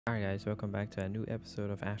Alright guys, welcome back to a new episode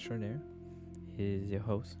of Astroneer. Is your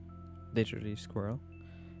host, Digitally Squirrel.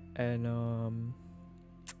 And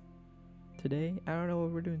today, I don't know what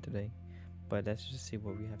we're doing today, but let's just see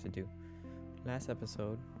what we have to do. Last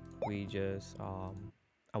episode, we just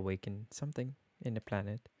awakened something in the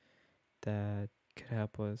planet that could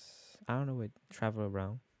help us, I don't know, travel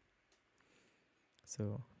around.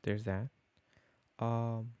 So there's that.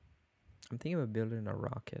 I'm thinking of building a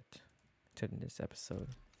rocket to this episode.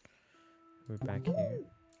 We're back here.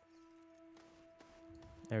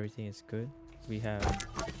 Everything is good. We have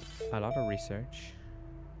a lot of research,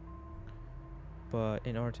 but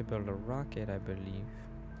in order to build a rocket, I believe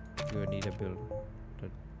we will need to build the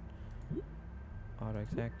auto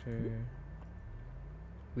exactor.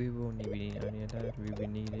 We won't be needing any of that. We'll be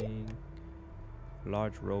needing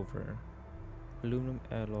large rover, aluminum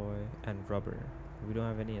alloy, and rubber. We don't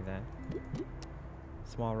have any of that.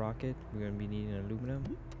 Small rocket, we're gonna be needing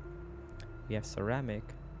aluminum. We have ceramic,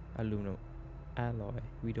 aluminum alloy.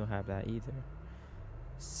 We don't have that either.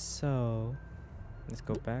 So let's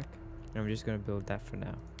go back. I'm just gonna build that for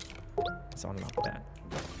now. Let's unlock that.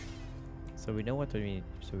 So we know what we need.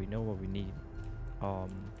 So we know what we need.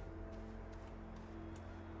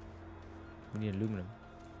 We need aluminum.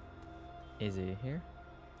 Is it here?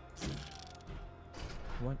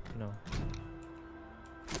 What? No.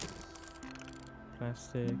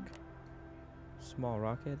 Plastic. Small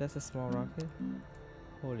rocket. That's a small rocket.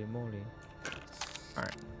 Holy moly.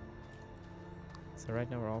 Alright. So right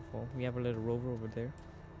now we're all full. We have a little rover over there.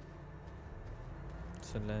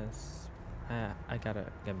 So let's... I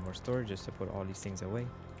gotta get more storage just to put all these things away.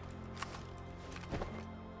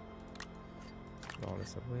 Put all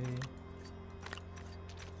this away.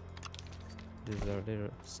 This is our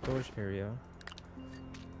little storage area.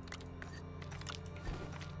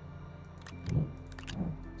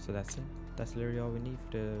 So that's it. That's literally all we need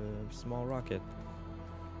for the small rocket.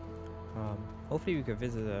 Hopefully we can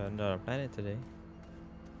visit another planet today.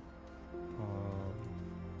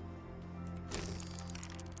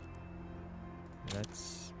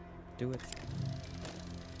 Let's do it.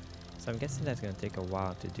 So I'm guessing that's gonna take a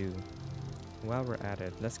while to do. While we're at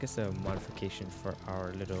it, let's get a modification for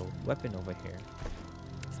our little weapon over here.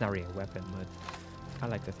 It's not really a weapon, but I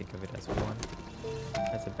like to think of it as one.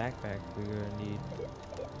 As a backpack, we're gonna need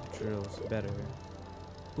drills better.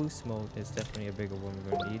 Boost mode is definitely a bigger one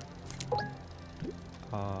we're gonna need.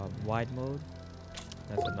 Wide mode,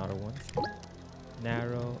 that's another one.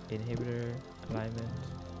 Narrow, inhibitor, alignment.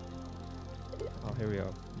 Oh, here we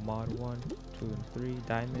go. Mod 1, 2, and 3.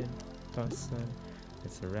 Diamond, tungsten,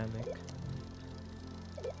 and ceramic.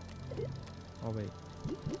 Oh wait.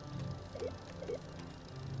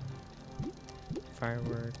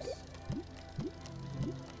 Fireworks.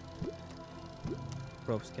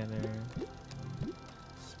 Rope scanner.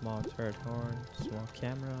 Small turret horn. Small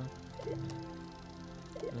camera.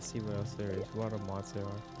 Let's see what else there is. Water mods there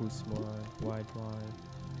are. Boost mod. Wide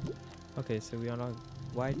mod. Okay, so we unlock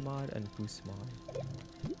wide mod and boost mod.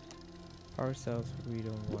 Power cells, we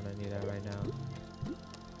don't want any of that right now.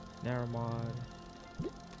 Narrow mod.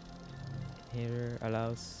 Here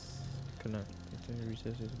allows connect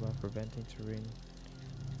resources while preventing terrain.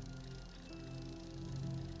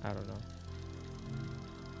 I don't know.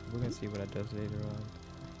 We're gonna see what that does later on.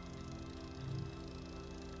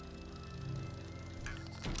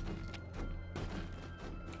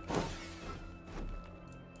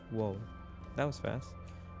 Whoa, that was fast.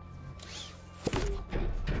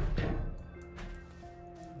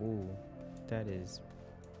 Ooh, that is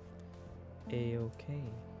a-okay.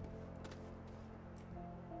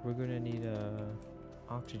 We're gonna need a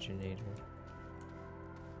oxygenator.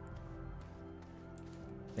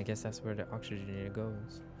 I guess that's where the oxygenator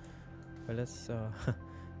goes. But let's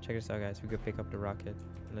check this out, guys. We could pick up the rocket.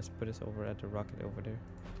 Let's put this over at the rocket over there.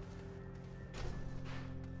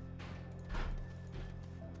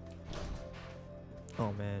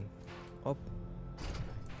 Oh man. Oh,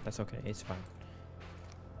 that's okay. It's fine.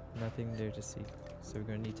 Nothing there to see. So we're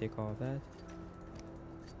gonna need to take all that.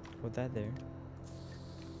 Put that there.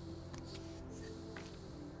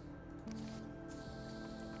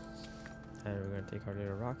 And we're gonna take our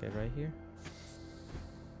little rocket right here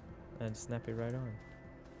and snap it right on.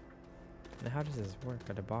 Now how does this work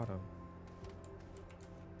at the bottom?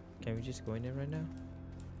 Can we just go in there right now?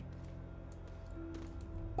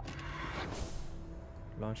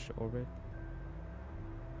 Launch to orbit.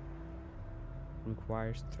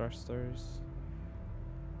 Requires thrusters.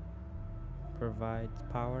 Provides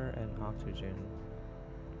power and oxygen.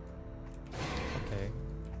 Okay.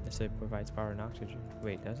 It said provides power and oxygen.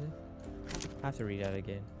 Wait, does it? I have to read that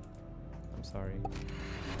again. I'm sorry.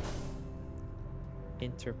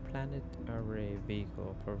 Interplanet array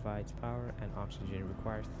vehicle provides power and oxygen,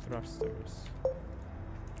 requires thrusters.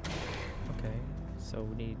 Okay, so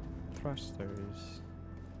we need thrusters.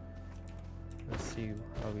 Let's see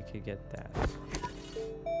how we could get that.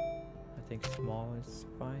 I think small is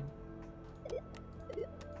fine.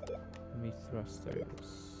 We need thrusters.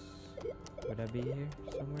 Would that be here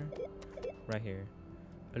somewhere? Right here.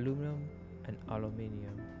 Aluminum and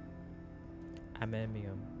aluminium.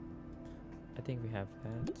 Amamium. I think we have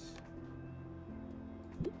that.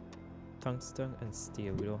 Tungsten and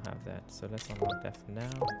steel. We don't have that. So let's unlock that for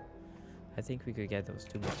now. I think we could get those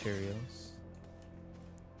two materials.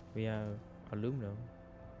 We have aluminum,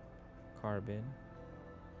 carbon.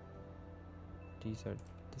 These are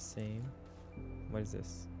the same. What is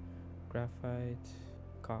this? Graphite,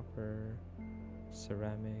 copper,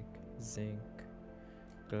 ceramic, zinc,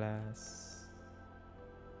 glass,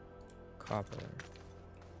 copper.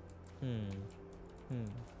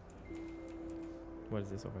 What is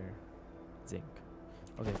this over here? Zinc.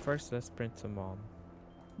 Okay, first let's print some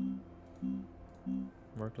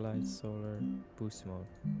work light, solar, boost mode.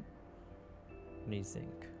 Need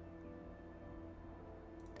zinc.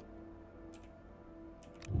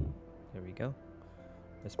 There we go.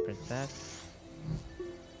 Let's print that.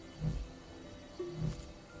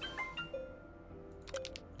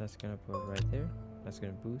 That's gonna put right there. That's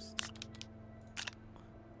gonna boost.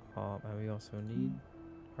 And we also need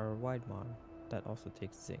our wide mod. That also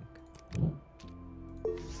takes zinc.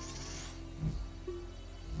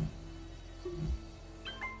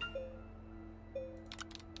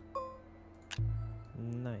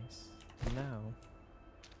 Nice. Now,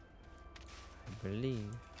 I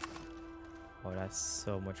believe. Oh, that's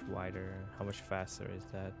so much wider. How much faster is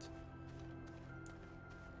that?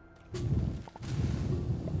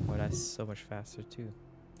 Oh, that's so much faster too.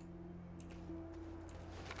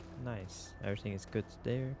 Nice. Everything is good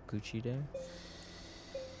there. Gucci there.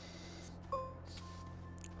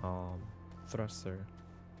 Thruster.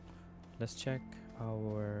 Let's check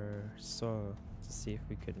our soil to see if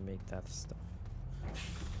we could make that stuff.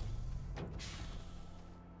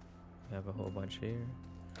 We have a whole bunch here.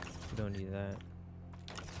 We don't need that.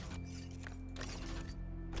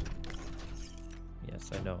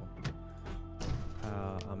 Yes, I know.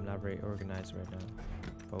 I'm not very organized right now,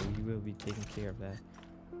 but we will be taking care of that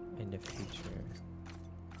in the future.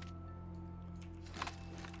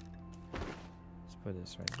 Let's put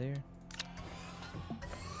this right there.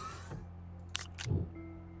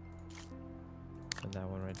 Put that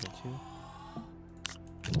one right there too.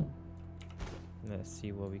 Let's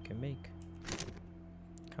see what we can make.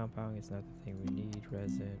 Compound is not the thing we need.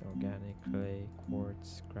 Resin, organic, clay,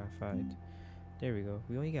 quartz, graphite. There we go.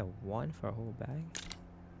 We only got one for a whole bag.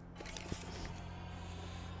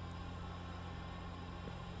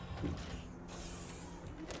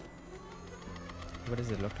 What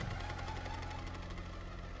does it look like?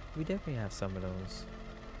 We definitely have some of those.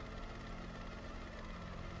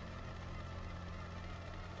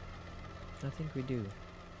 I think we do.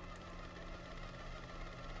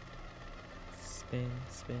 Spin,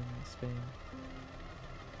 spin, spin.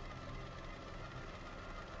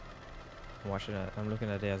 I'm watching it. I'm looking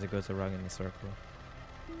at it as it goes around in a circle.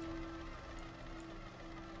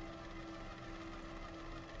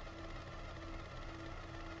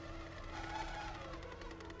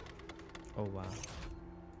 Oh wow.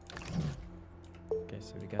 Okay,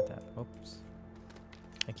 so we got that. Oops.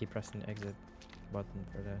 I keep pressing the exit button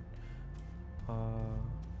for that.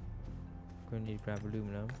 Gonna need to grab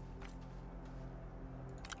aluminum.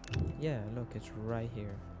 Yeah, look, it's right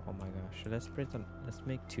here. Oh my gosh. So let's print on. Let's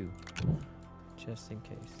make two, just in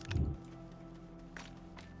case.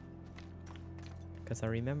 Because I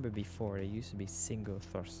remember before there used to be single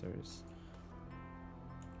thrusters.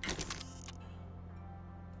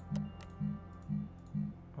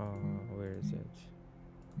 Where is it?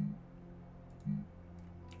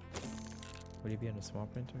 Would it be on a small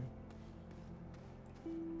printer?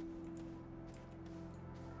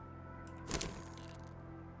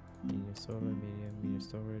 Medium solar, medium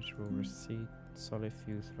storage, rover seat, solid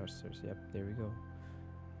fuel thrusters. Yep, there we go.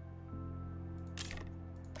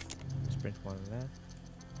 Let's print one of that.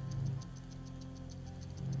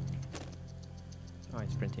 Oh,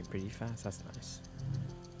 it's printing pretty fast. That's nice.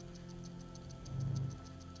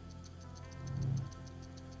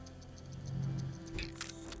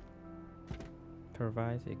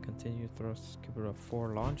 Provides a continued thrust capable of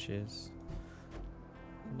 4 launches.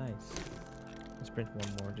 Nice. Let's print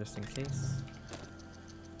one more just in case.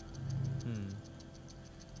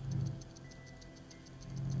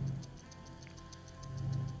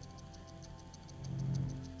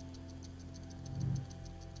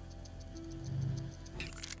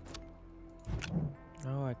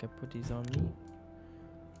 I can put these on me.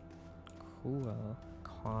 Cool.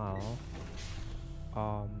 Cool.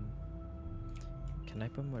 Can I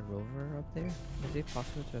put my rover up there? Is it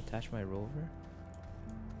possible to attach my rover?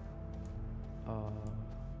 Or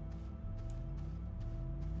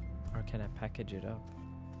can I package it up?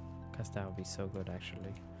 Cause that would be so good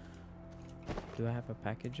actually. Do I have a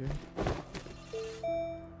packager?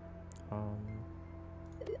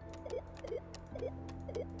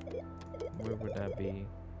 Where would that be?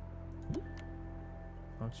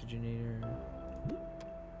 Oxygenator,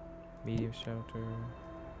 medium shelter,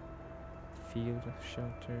 field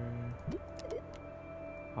shelter,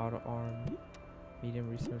 auto arm, medium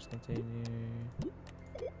resource container.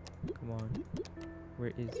 Come on,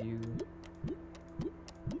 where is you?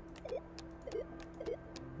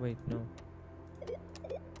 Wait, no.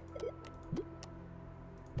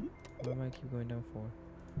 What am I keep going down for?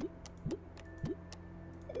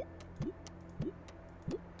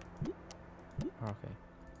 Okay.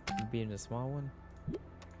 Being the small one?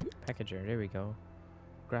 Packager, there we go.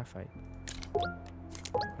 Graphite.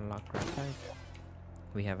 Unlock graphite.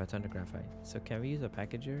 We have a ton of graphite. So can we use a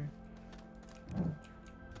packager?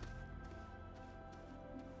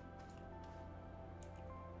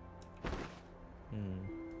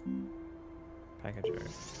 Packager.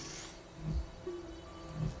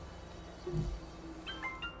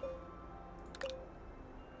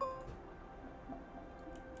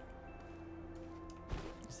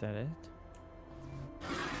 Is that it?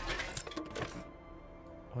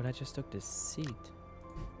 Oh, that just took the seat.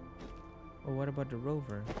 Oh, what about the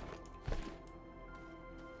rover?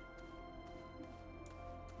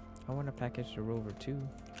 I want to package the rover too.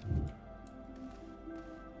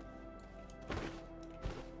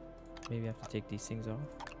 Maybe I have to take these things off.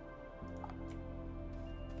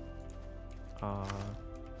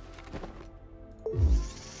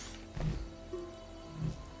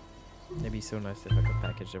 It'd be so nice if I could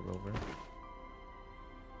package the rover.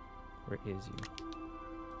 Where is you?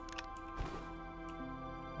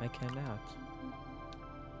 I cannot.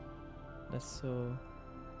 That's so...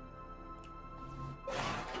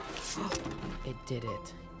 It did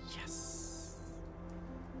it. Yes.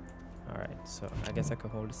 Alright, so I guess I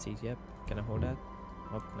could hold the seat. Yep. Can I hold that?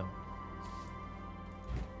 Oh, no.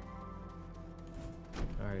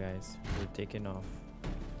 Alright guys, we're taking off.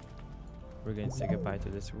 We're gonna say goodbye to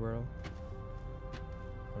this world.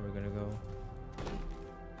 And we're gonna go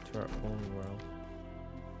to our own world.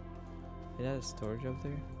 Is that a storage up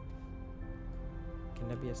there? Can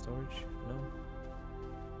that be a storage? No.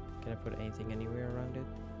 Can I put anything anywhere around it?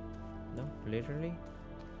 No, literally?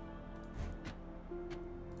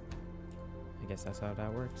 I guess that's how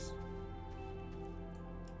that works.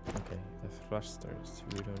 Okay, the thrusters.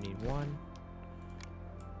 We don't need one.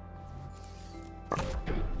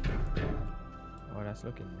 Oh, that's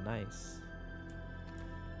looking nice.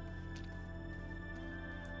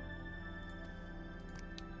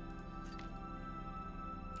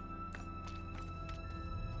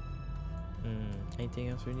 Anything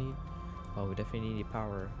else we need? Oh, we definitely need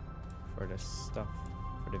power for the stuff,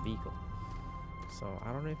 for the vehicle. So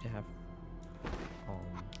I don't know if they have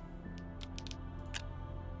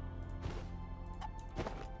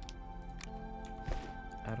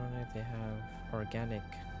I don't know if they have organic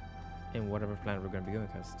in whatever planet we're going to be going,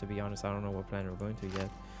 because to be honest, I don't know what planet we're going to yet.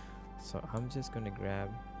 So I'm just going to grab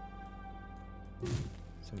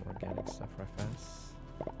some organic stuff right fast.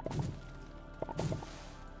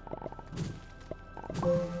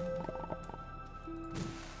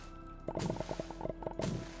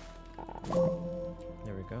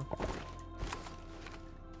 There we go.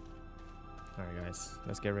 Alright guys,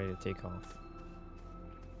 let's get ready to take off.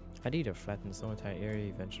 I need to flatten this whole entire area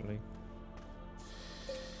eventually.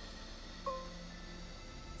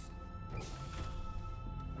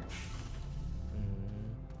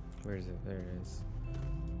 Where is it? There it is.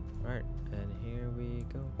 Alright, and here we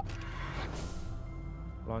go.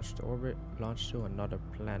 Launch to orbit, launch to another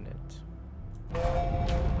planet. Ooh.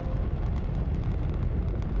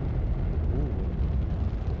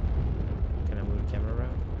 Can I move the camera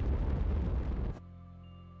around?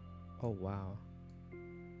 Oh wow.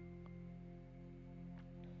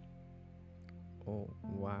 Oh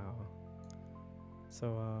wow.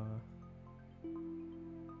 So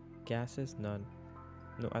gases, none.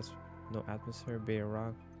 No atmosphere, bare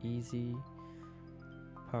rock, easy.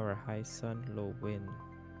 Power high, sun, low wind.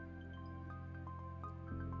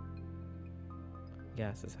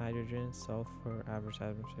 Gases, hydrogen, sulfur, average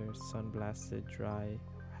atmosphere, sun blasted, dry,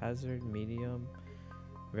 hazard, medium,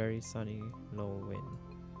 very sunny, low wind.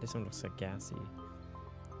 This one looks like gassy.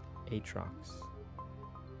 Atrox,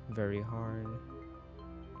 very hard,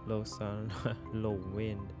 Low sun, low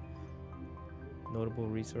wind. Notable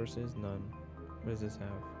resources, none. What does this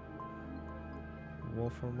have?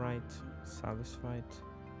 Wolframite, salicite.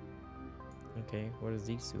 Okay, what does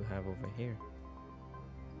these two have over here?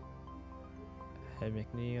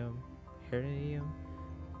 Hemicnium, hernium,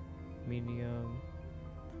 medium,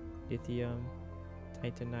 lithium,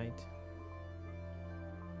 titanite.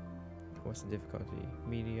 What's the difficulty?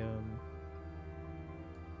 Medium.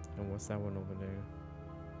 And what's that one over there?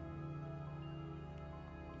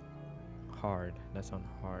 Hard. That's on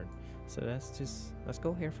hard. So let's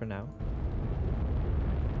go here for now.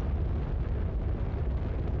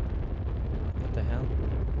 What the hell?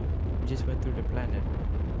 We just went through the planet.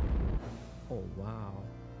 Oh wow.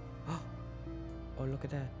 Oh, look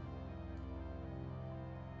at that.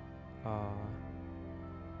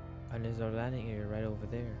 And there's our landing area right over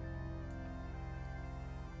there.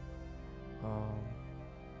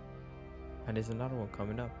 And there's another one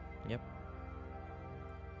coming up. Yep.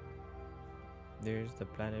 There's the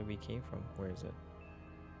planet we came from. Where is it?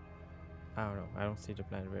 I don't know. I don't see the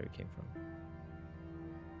planet where we came from.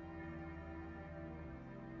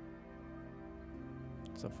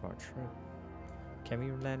 So far true. Can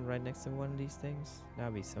we land right next to one of these things?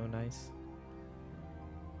 That'd be so nice.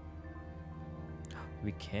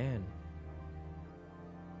 We can.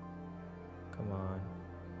 Come on.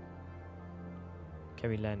 Can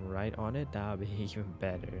we land right on it? That'd be even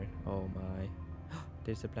better. Oh my.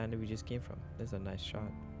 There's the planet we just came from. There's a nice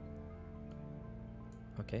shot.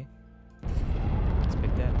 Okay. Let's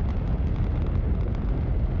pick that.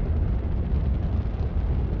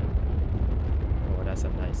 Oh, that's a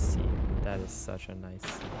nice scene. That is such a nice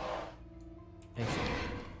scene. Excellent.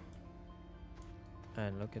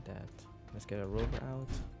 And look at that. Let's get a rover out.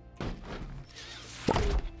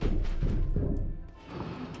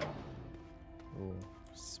 Oh,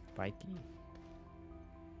 spiky.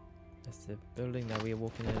 That's the building that we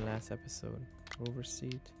awoke in the last episode. Rover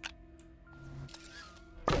seat.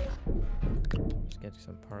 Just get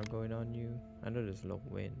some power going on you. I know there's low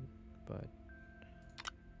wind, but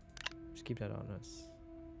just keep that on us.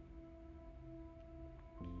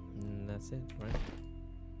 And that's it, right?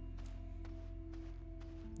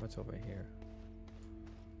 What's over here?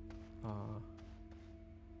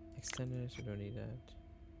 Extenders, we don't need that.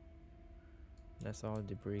 That's all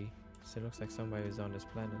debris. So it looks like somebody is on this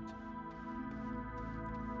planet.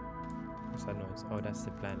 What's that noise? Oh, that's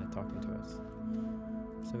the planet talking to us.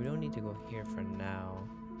 So we don't need to go here for now.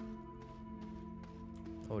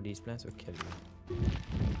 Oh, these plants will kill you.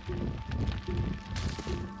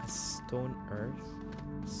 A stone earth?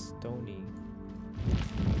 Stony.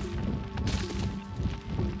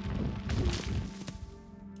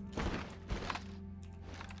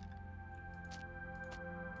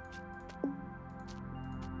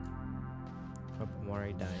 Oh, I'm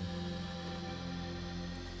already dying.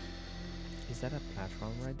 Is that a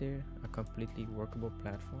platform right there? A completely workable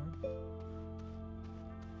platform?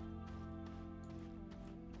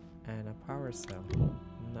 And a power cell.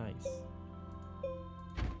 Nice.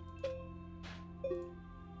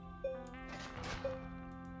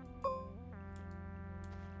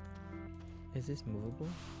 Is this movable?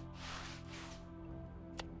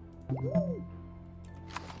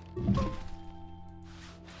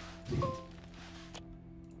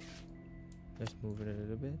 Let's move it a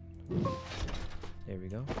little bit. There we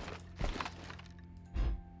go.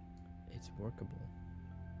 It's workable.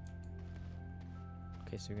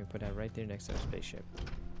 Okay, so we can put that right there next to our spaceship.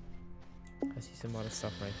 I see some other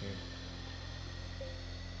stuff right here.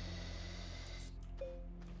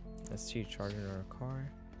 Let's see, charging our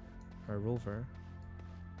car. Our rover.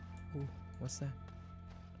 Ooh, what's that?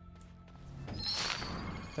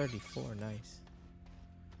 34, nice.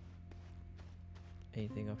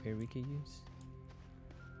 Anything up here we could use?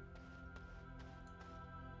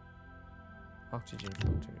 Oxygen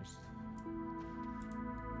filters.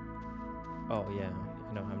 Oh yeah,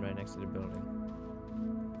 no, I'm right next to the building.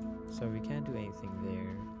 So we can't do anything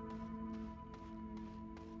there.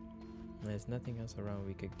 There's nothing else around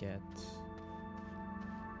we could get.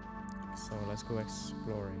 So let's go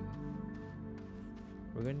exploring.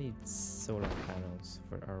 We're gonna need solar panels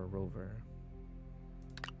for our rover.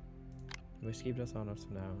 Let's keep this on us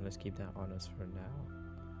for now. Let's keep that on us for now.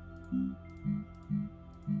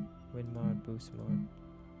 Wind mod, boost mod.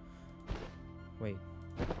 Wait.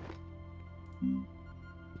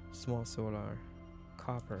 Small solar.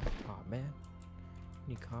 Copper. Aw, man.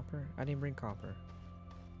 Need copper? I didn't bring copper.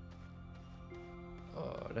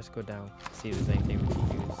 Oh, let's go down. See if there's anything we can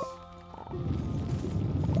use.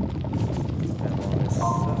 Have all this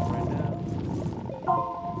stuff right now.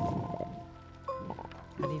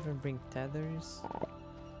 I didn't even bring tethers.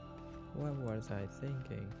 What was I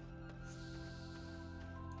thinking?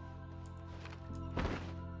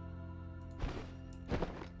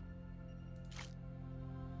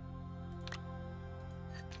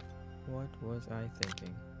 What was I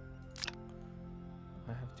thinking?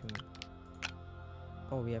 I have to...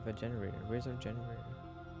 Oh, we have a generator. Where's our generator?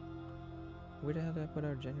 Where the hell did I put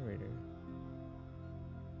our generator?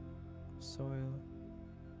 Soil.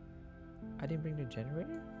 I didn't bring the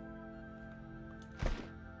generator?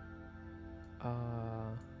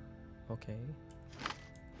 Okay.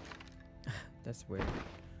 That's weird.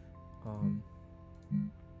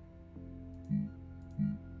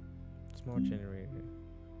 Small generator.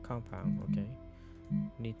 Compound, okay.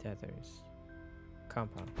 Need tethers.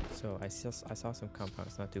 Compound. So I saw some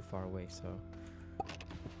compounds not too far away, so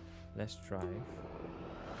let's drive.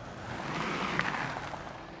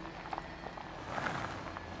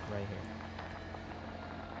 Right here.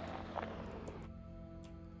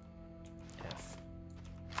 F.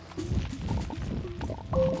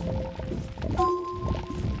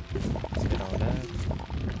 Let's get all that.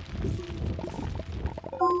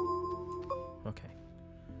 Okay.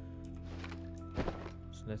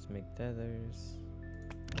 So let's make tethers.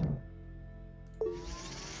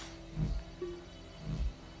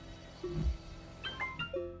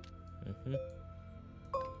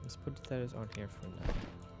 Let's put the tethers on here for now.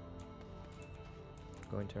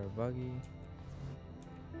 Go into our buggy.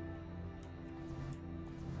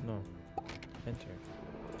 No. Enter.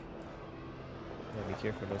 Yeah, be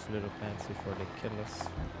careful those little plants before they kill us.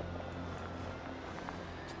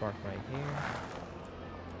 Spark right here.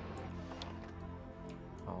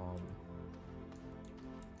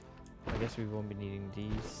 I guess we won't be needing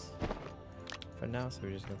these for now, so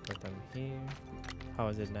we're just gonna put them here. How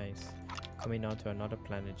is it nice? Coming onto another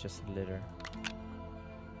planet, just litter.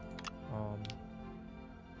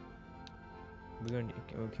 We're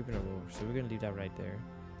keeping a rule, so we're gonna leave that right there.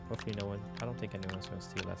 Hopefully no one, I don't think anyone's gonna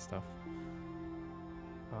steal that stuff.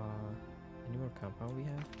 Any more compound we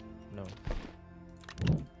have? No.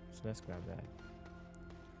 So let's grab that.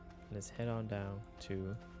 Let's head on down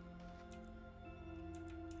to,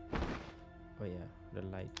 oh yeah, the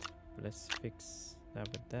light. But let's fix that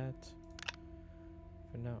with that.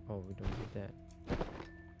 For now, oh, we don't need that.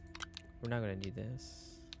 We're not gonna need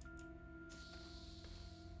this.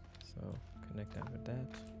 So connect that with that.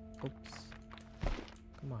 Oops.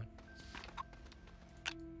 Come on.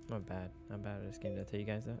 Not bad. Not bad at this game. Did I tell you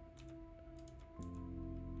guys that?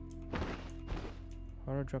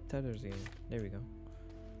 How do I drop tethers again? There we go.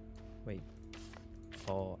 Wait.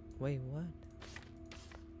 Oh. Wait, what?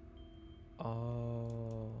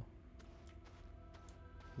 Oh.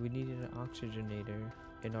 We needed an oxygenator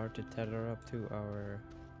in order to tether up to our...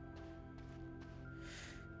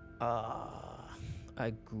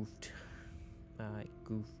 I goofed.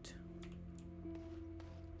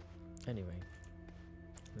 Anyway,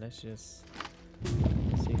 let's just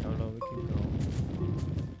see how low we can go.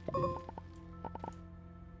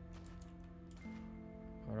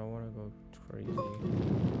 I don't want to go crazy.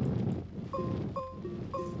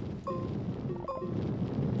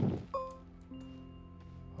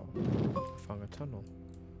 Oh, I found a tunnel.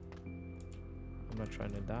 I'm not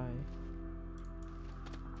trying to die.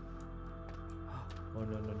 Oh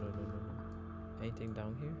no. Anything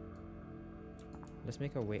down here? Let's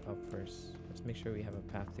make our way up first. Let's make sure we have a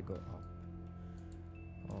path to go up.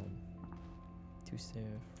 To save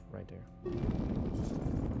right there.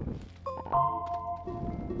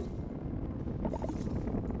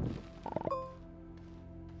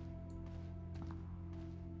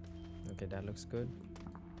 Okay, that looks good.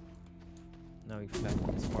 Now we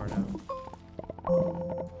flatten this part out.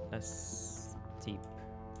 That's deep.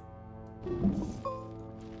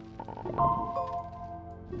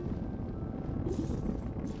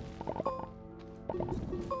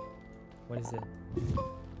 What is it?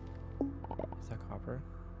 Is that copper?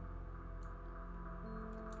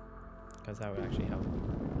 Because that would actually help.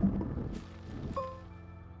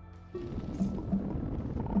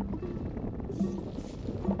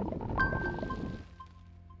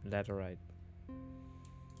 Laterite.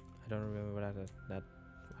 I don't remember what that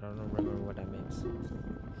I don't remember what that means.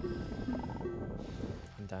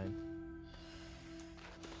 I'm dying.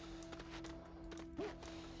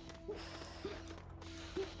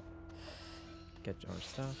 Get our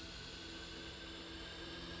stuff.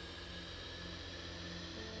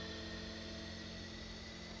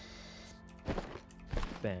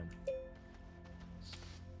 Bam.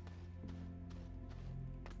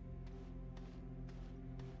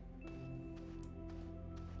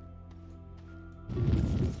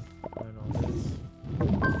 And all this.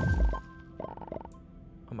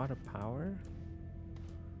 I'm out of power?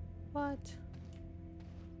 What?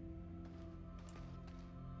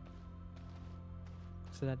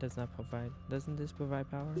 So that does not provide, doesn't this provide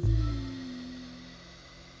power? It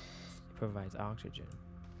provides oxygen.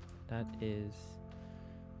 That is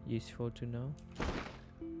useful to know.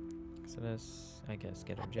 So let's, I guess,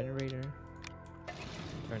 get our generator,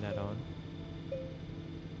 turn that on.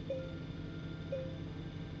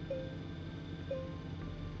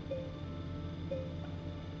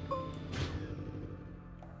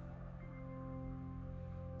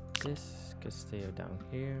 This could stay down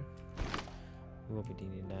here. We won't be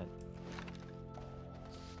needing that.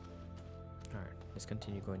 Alright, let's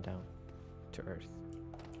continue going down to Earth.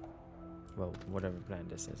 Well, whatever planet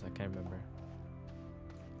this is, I can't remember.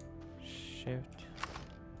 Shift.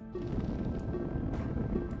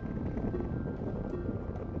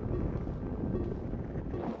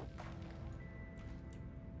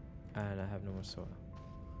 And I have no more soil.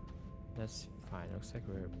 That's fine. Looks like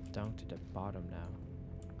we're down to the bottom now.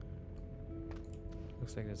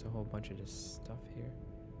 Looks like there's a whole bunch of this stuff here.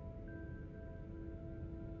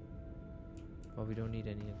 But we don't need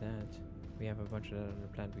any of that. We have a bunch of that on the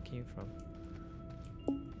planet we came from.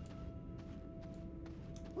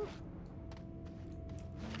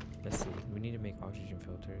 Let's see. We need to make oxygen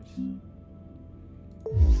filters.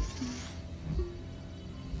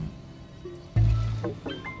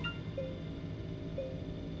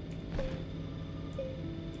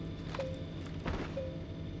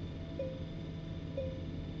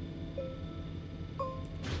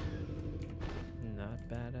 Not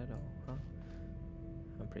bad at all, huh?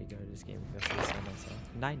 I'm pretty good at this game because I saw myself.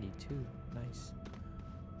 92, nice.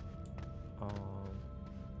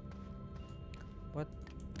 What?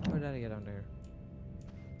 How did I get on there?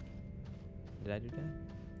 Did I do that?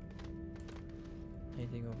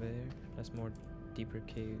 Anything over there? That's more deeper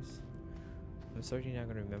caves. I'm certainly not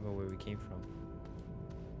gonna remember where we came from.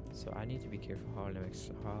 So I need to be careful how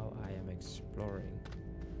I am exploring.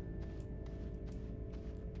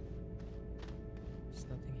 There's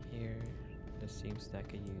nothing here that seems that I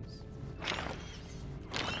could use.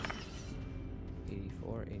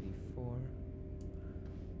 84, 84.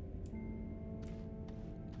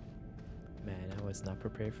 Man, I was not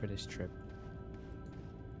prepared for this trip.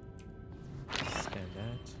 Scan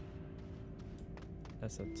that.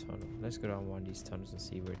 That's a tunnel. Let's go down one of these tunnels and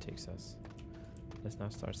see where it takes us. Let's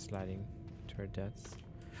not start sliding to our deaths.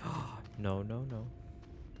 No, no, no.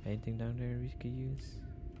 Anything down there we could use?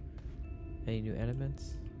 Any new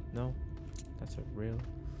elements? No. That's a real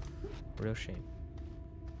shame.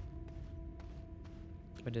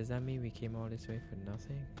 But does that mean we came all this way for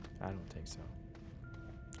nothing? I don't think so.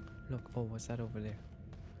 Look, oh, what's that over there?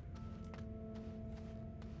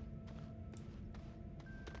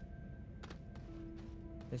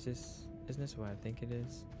 Isn't this what I think it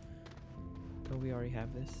is? Don't we already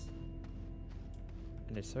have this?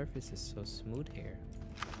 And the surface is so smooth here.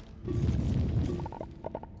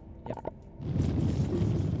 Yep.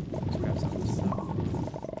 Let's grab some of this stuff.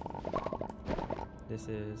 This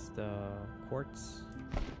is the quartz.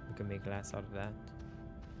 We can make glass out of that.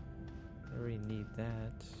 I don't really need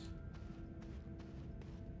that.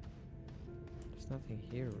 There's nothing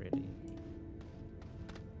here really.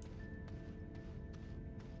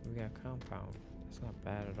 We got compound. That's not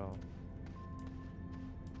bad at all.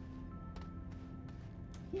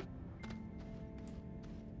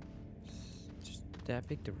 Did I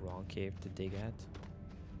pick the wrong cave to dig at?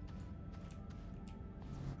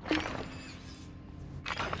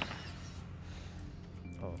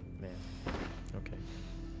 Oh man. Okay.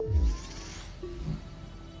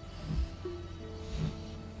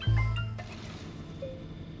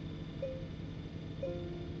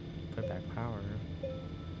 Put back power.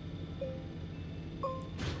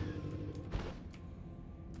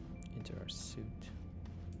 Into our suit.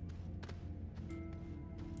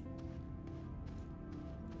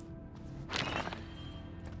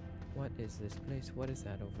 What is this place? What is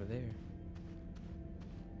that over there?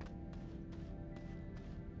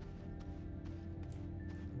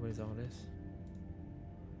 What is all this?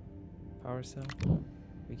 Power cell?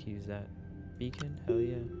 We can use that. Beacon? Hell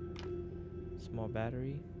yeah. Small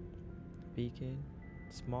battery. Beacon.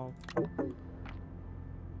 Small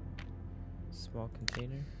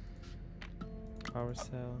container. Power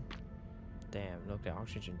cell. Damn, look, the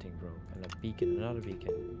oxygen thing broke. And a beacon, another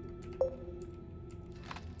beacon.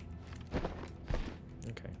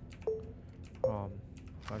 Okay.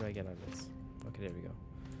 How do I get out of this? Okay, there we go.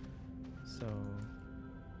 So,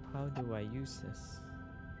 how do I use this?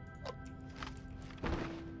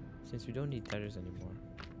 Since we don't need tethers anymore,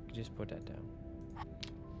 we can just put that down.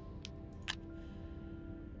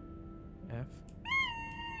 F.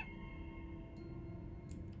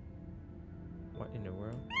 What in the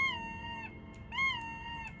world?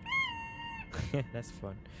 That's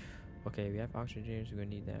fun. Okay, we have oxygen, so we're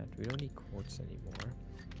gonna need that. We don't need quartz anymore.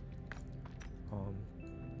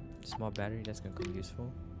 Small battery, that's gonna come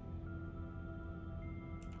useful.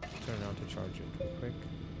 Turn it on to charge it real quick.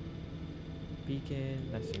 Beacon,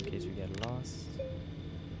 that's in case we get lost.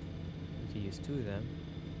 We can use 2 of them.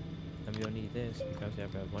 And we don't need this because we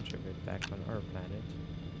have a bunch of it back on our planet.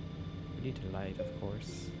 We need the light, of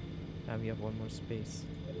course. And we have 1 more space.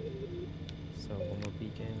 So 1 more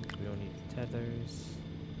beacon. We don't need the tethers.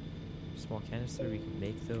 Small canister, we can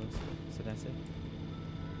make those. So that's it.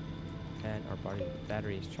 And our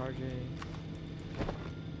battery is charging.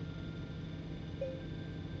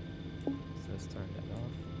 So let's turn that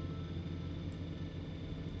off.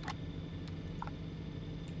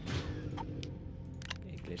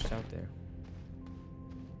 It glitched out there.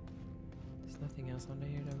 There's nothing else on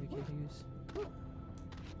there that we can use.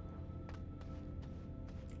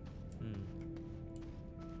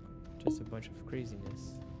 Just a bunch of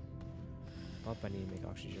craziness. Oh, I need to make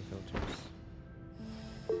oxygen filters.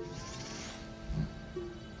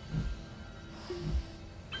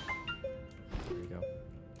 There we go.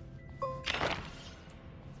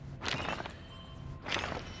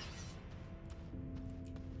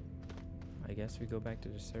 I guess we go back to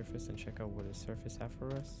the surface and check out what the surface have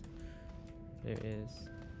for us. There is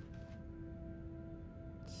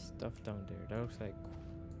stuff down there. That looks like,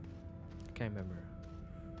 I can't remember.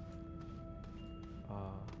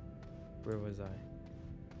 Where was I?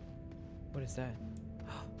 What is that?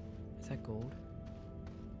 Is that gold?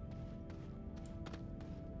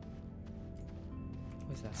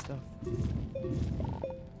 What is that stuff?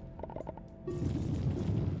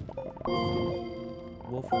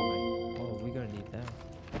 Wolframite. Oh, we're gonna need that.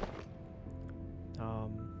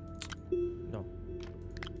 No.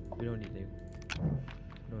 We don't need you.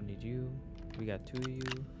 We don't need you. We got 2 of you.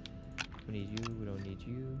 We need you. We don't need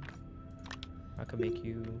you. I can make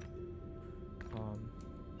you.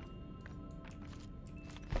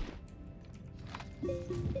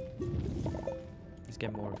 Let's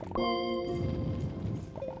get more of you.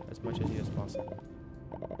 As much as you as possible.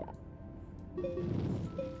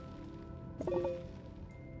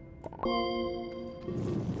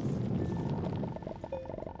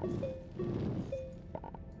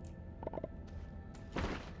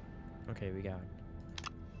 Okay, we got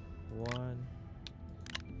 1.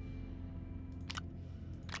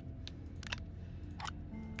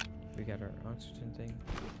 We got our oxygen thing.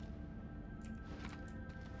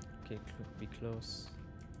 Okay, be close.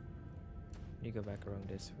 You go back around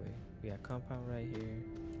this way. We got compound right here.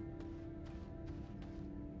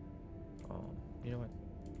 You know what?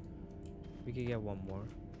 We could get 1 more,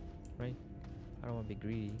 right? I don't want to be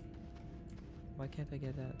greedy. Why can't I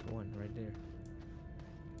get that 1 right there?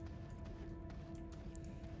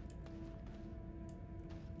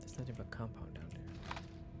 There's nothing but compound down there.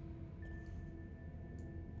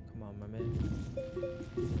 Come on, my man.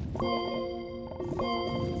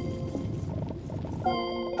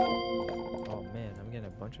 Oh man, I'm getting a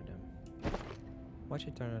bunch of them. Watch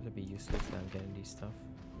it turn out to be useless that I'm getting these stuff.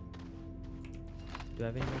 Do I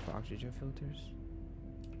have any more for oxygen filters?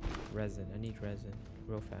 Resin, I need resin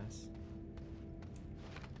real fast.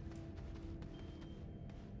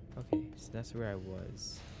 Okay, so that's where I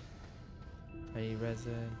was. I need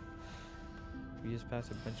resin. We just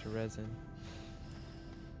passed a bunch of resin.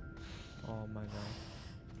 Oh my god.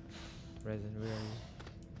 Resin, where are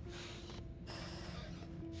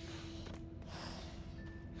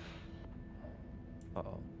you?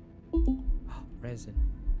 Uh-oh. Resin.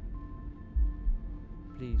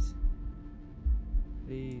 Please.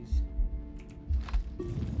 Please.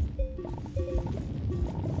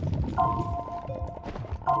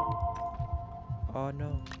 Oh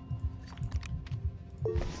no.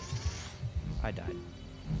 I died.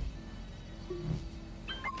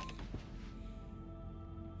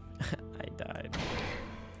 I died.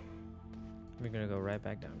 We're gonna go right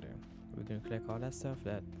back down there. We're gonna collect all that stuff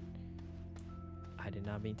that I did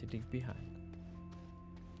not mean to leave behind.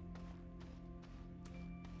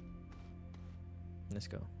 Let's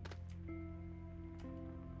go.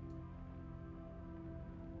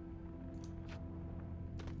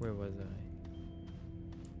 Where was I?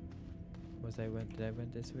 Did I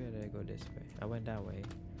went this way or did I go this way? I went that way.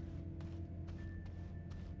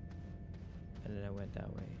 And then I went that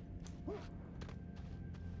way.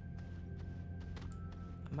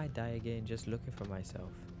 I might die again just looking for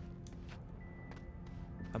myself.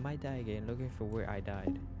 I might die again looking for where I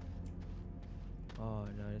died. Oh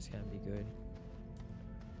no, this can't be good.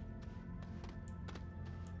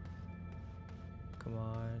 Come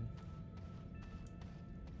on.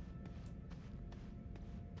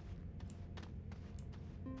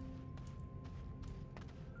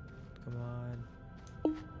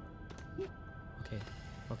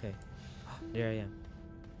 There I am.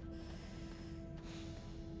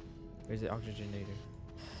 Where's the oxygenator?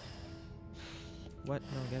 What?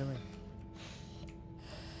 No, get away.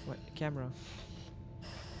 What? Camera.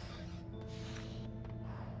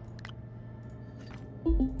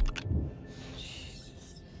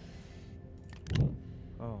 Jesus.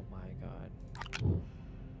 Oh my god.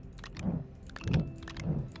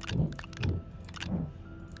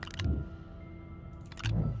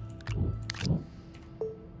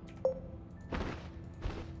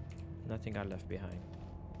 Nothing got left behind.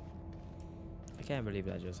 I can't believe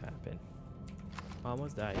that just happened.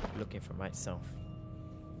 Almost died looking for myself.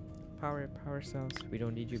 Power cells. We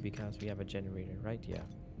don't need you because we have a generator, right? Yeah.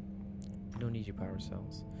 We don't need you power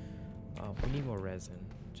cells. We need more resin,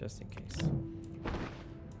 just in case.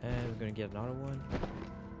 And we're gonna get another one.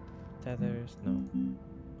 Tethers, no.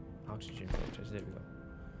 Oxygen filters, there we go.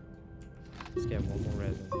 Let's get one more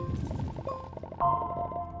resin.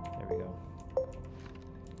 There we go.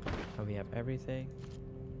 And we have everything.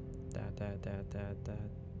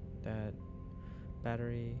 That.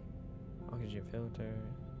 Battery, oxygen filter,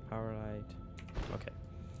 power light. Okay.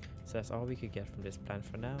 So that's all we could get from this plant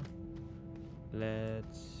for now.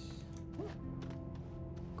 Let's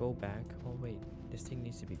go back. Oh wait, this thing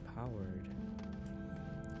needs to be powered.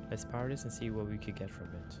 Let's power this and see what we could get from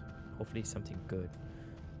it. Hopefully something good.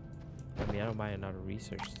 I mean, I don't mind another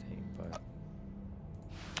research thing, but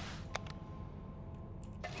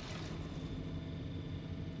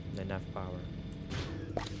enough power.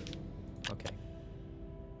 Okay.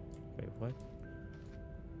 Wait, what?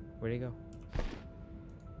 Where'd he go?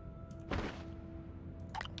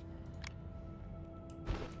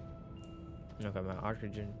 Okay, my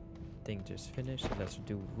oxygen thing just finished. So let's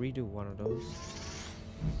redo one of those.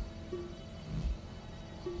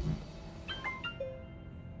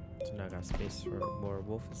 So now I got space for more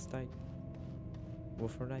wolfenstein.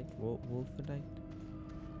 Wolfenite.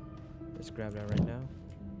 Let's grab that right now.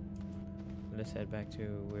 Let's head back to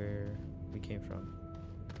where we came from.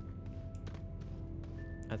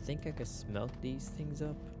 I think I could smelt these things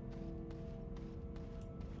up.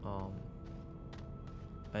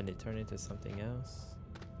 And they turn into something else.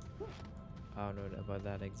 I don't know about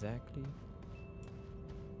that exactly.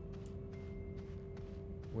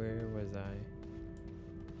 Where was I?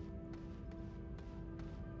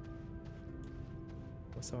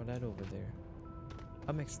 What's all that over there?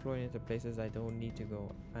 I'm exploring into places I don't need to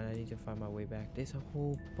go, and I need to find my way back. There's a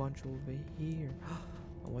whole bunch over here.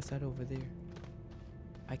 What's that over there?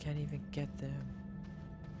 I can't even get them.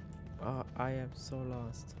 I am so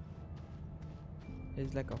lost.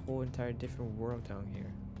 It's like a whole entire different world down here.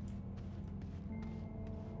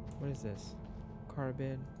 What is this?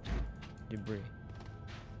 Carbon debris.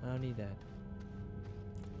 I don't need that.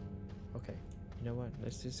 Okay, you know what?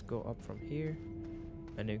 Let's just go up from here,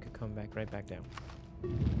 and then we can come back right back down.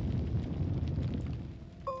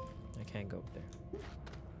 I can't go up there.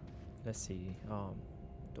 Let's see.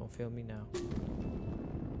 Don't fail me now.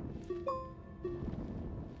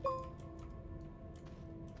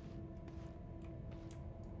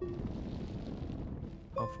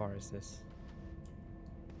 How far is this?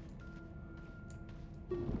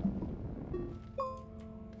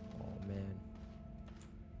 Oh man.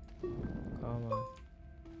 Come on.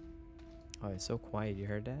 Oh, it's so quiet. You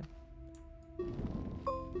heard that?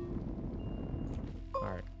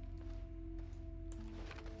 Alright.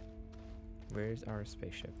 Where's our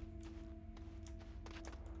spaceship?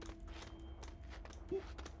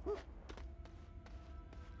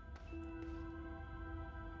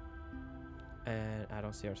 And I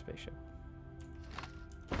don't see our spaceship.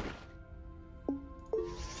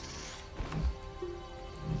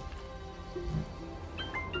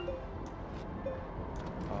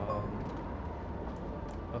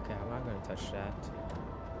 Okay, I'm not gonna touch that.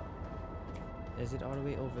 Is it all the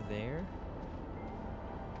way over there?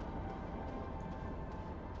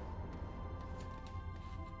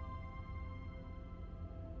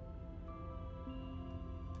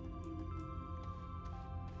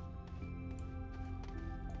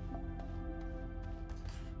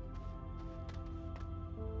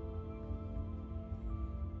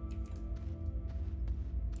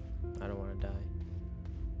 I don't want to die.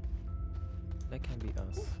 That can't be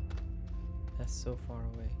us. That's so far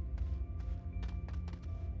away.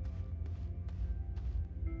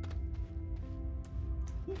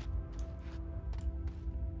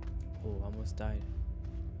 Oh, almost died.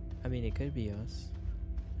 I mean, it could be us.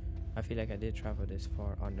 I feel like I did travel this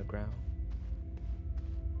far underground.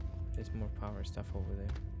 There's more power stuff over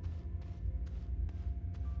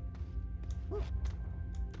there.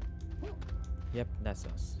 Yep, that's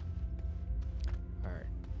us. Alright.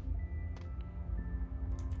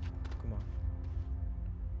 Come on.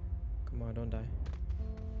 Come on, don't die.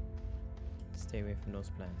 Stay away from those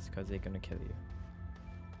plants because they're gonna kill you.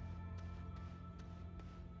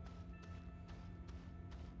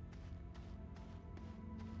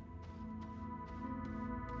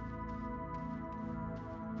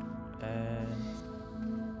 And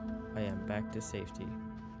I am back to safety.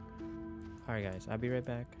 Alright guys, I'll be right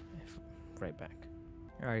back. Right back.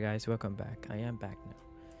 Alright guys, welcome back. I am back now.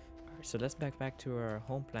 Alright, so let's back to our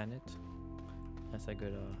home planet. That's a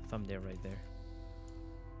good thumbnail right there.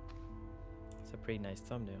 It's a pretty nice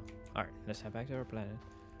thumbnail. Alright, let's head back to our planet.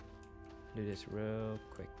 Do this real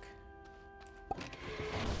quick.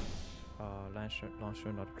 Launch to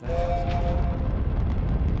another planet.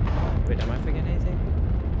 Wait, am I forgetting anything?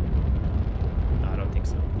 No, I don't think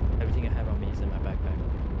so. Everything I have on me is in my backpack.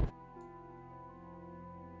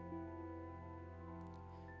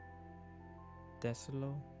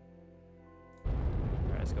 Desolo.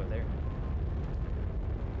 Alright, let's go there.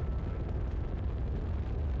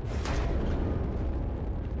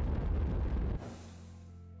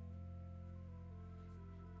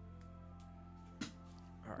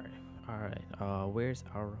 Alright, where's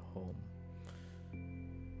our home?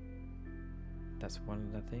 That's one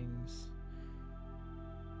of the things.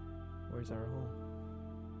 Where's our home?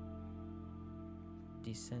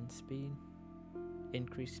 Descent speed?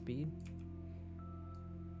 Increase speed?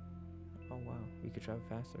 Oh wow, we could travel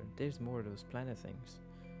faster. There's more of those planet things.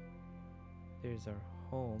 There's our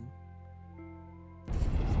home.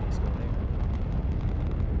 So let's go there.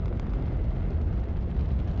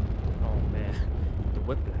 Oh man, the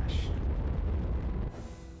whiplash.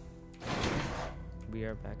 We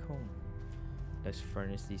are back home. Let's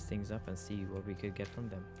furnish these things up and see what we could get from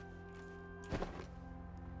them.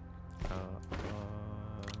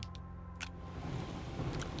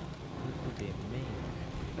 What would they make?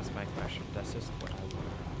 That's my question. That's just what I want.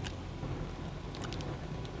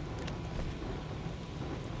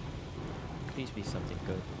 Please be something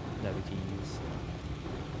good that we can use.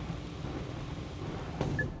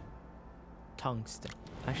 Tungsten.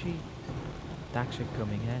 Actually, that should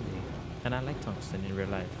come in handy. And I like tungsten in real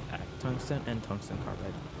life. Tungsten and tungsten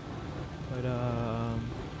carbide. But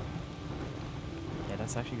yeah,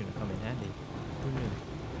 that's actually gonna come in handy. Who knew?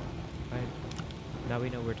 Right. Now we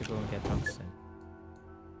know where to go and get tungsten.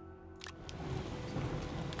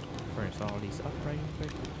 Furnish all these up right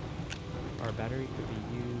quick. Our battery could be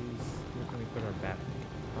used. Where can we put our battery?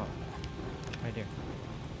 Oh, right there.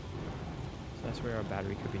 So that's where our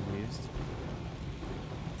battery could be used.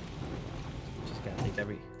 Just gotta take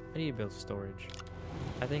every. I need to build storage.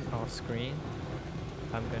 I think off screen,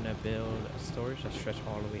 I'm gonna build a storage that stretch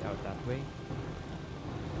all the way out that way.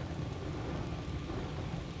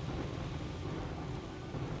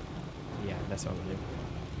 Yeah, that's what I'm gonna do.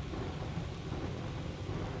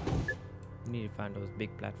 We need to find those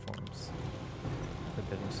big platforms for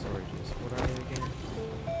building storages. What are they again?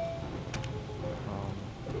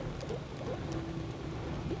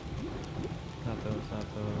 Not those, not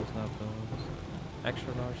those, not those.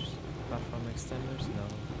 Extra large platform extenders? No.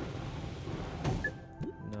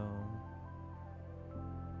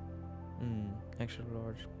 Extra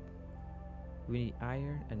large. We need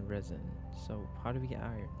iron and resin. So how do we get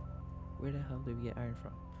iron? Where the hell do we get iron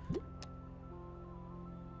from?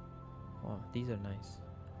 Oh, these are nice.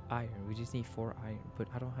 Iron. We just need 4 iron, but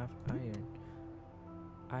I don't have iron.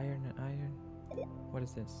 Iron and iron. What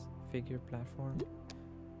is this? Figure platform.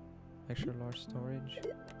 Extra large storage.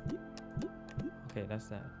 Okay, that's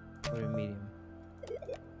that. Put it in medium.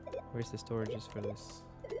 Where's the storages for this?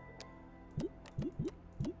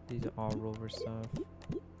 These are all rover stuff.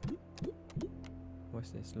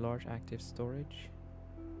 What's this? Large active storage.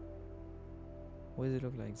 What does it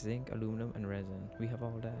look like? Zinc, aluminum, and resin. We have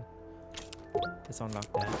all that. Let's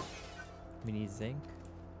unlock that. We need zinc.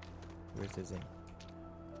 Where's the zinc?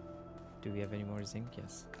 Do we have any more zinc?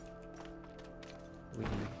 Yes. We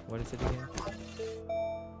need, what is it again?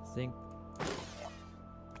 Zinc,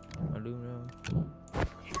 aluminum,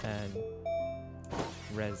 and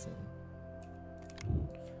resin.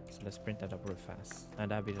 So let's print that up real fast.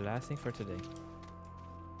 And that'll be the last thing for today.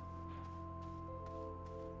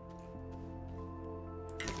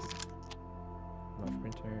 My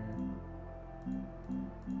printer.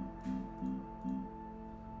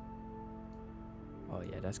 Oh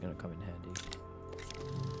yeah, that's gonna come in handy.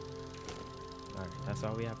 Alright, that's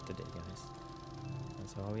all we have today, guys.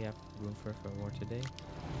 That's all we have room for more today.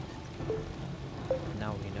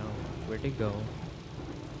 Now we know where to go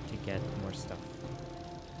to get more stuff.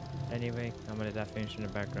 Anyway, I'm gonna let that finish in the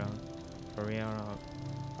background. Hurry on,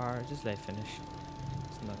 or just let it finish.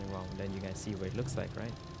 There's nothing wrong. Then you guys see what it looks like,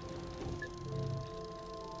 right?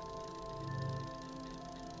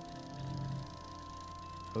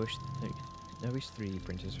 I wish 3D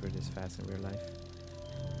printers were this fast in real life.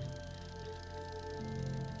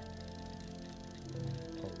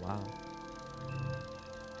 Oh wow.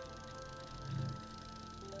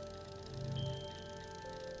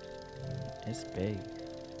 It's big.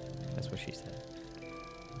 That's what she said.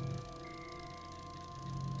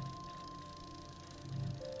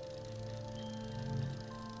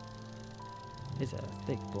 It's a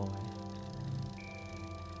thick boy.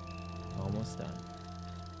 Almost done.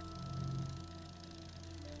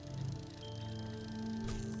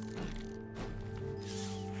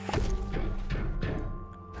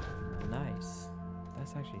 Nice.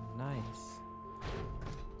 That's actually nice.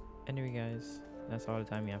 Anyway guys, that's all the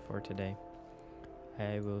time we have for today.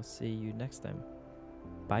 I will see you next time.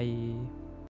 Bye.